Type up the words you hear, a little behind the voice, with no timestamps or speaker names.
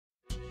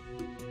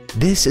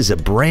This is a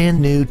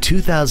brand new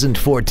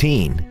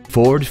 2014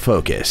 Ford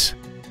Focus.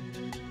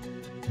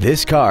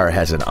 This car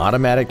has an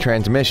automatic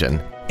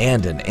transmission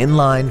and an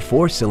inline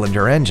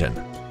 4-cylinder engine.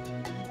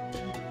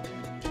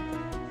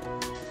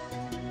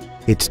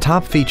 Its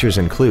top features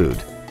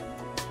include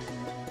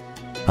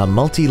a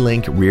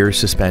multi-link rear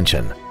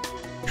suspension,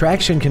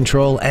 traction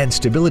control and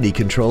stability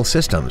control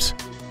systems,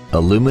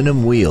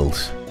 aluminum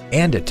wheels,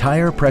 and a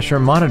tire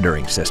pressure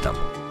monitoring system.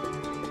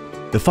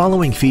 The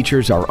following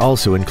features are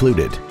also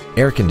included: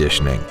 air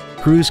conditioning,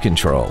 cruise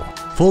control,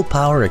 full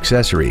power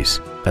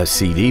accessories, a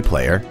CD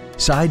player,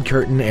 side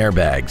curtain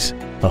airbags,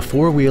 a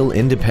 4-wheel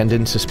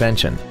independent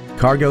suspension,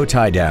 cargo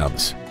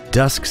tie-downs,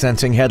 dusk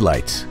sensing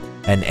headlights,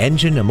 an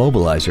engine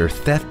immobilizer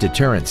theft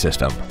deterrent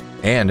system,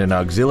 and an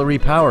auxiliary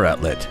power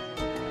outlet.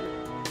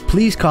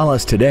 Please call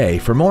us today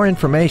for more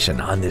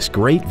information on this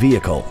great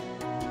vehicle.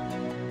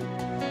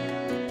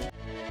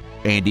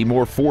 Andy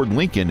Moore Ford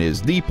Lincoln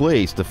is the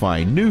place to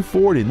find new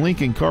Ford and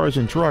Lincoln cars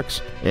and trucks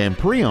and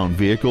pre-owned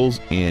vehicles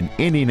in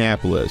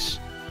Indianapolis.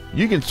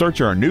 You can search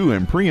our new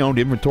and pre-owned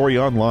inventory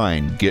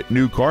online, get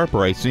new car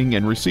pricing,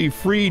 and receive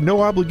free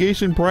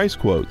no-obligation price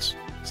quotes.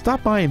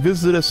 Stop by and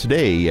visit us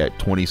today at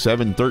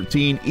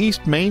 2713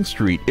 East Main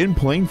Street in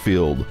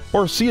Plainfield,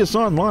 or see us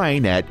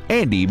online at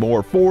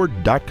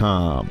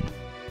andymoreford.com.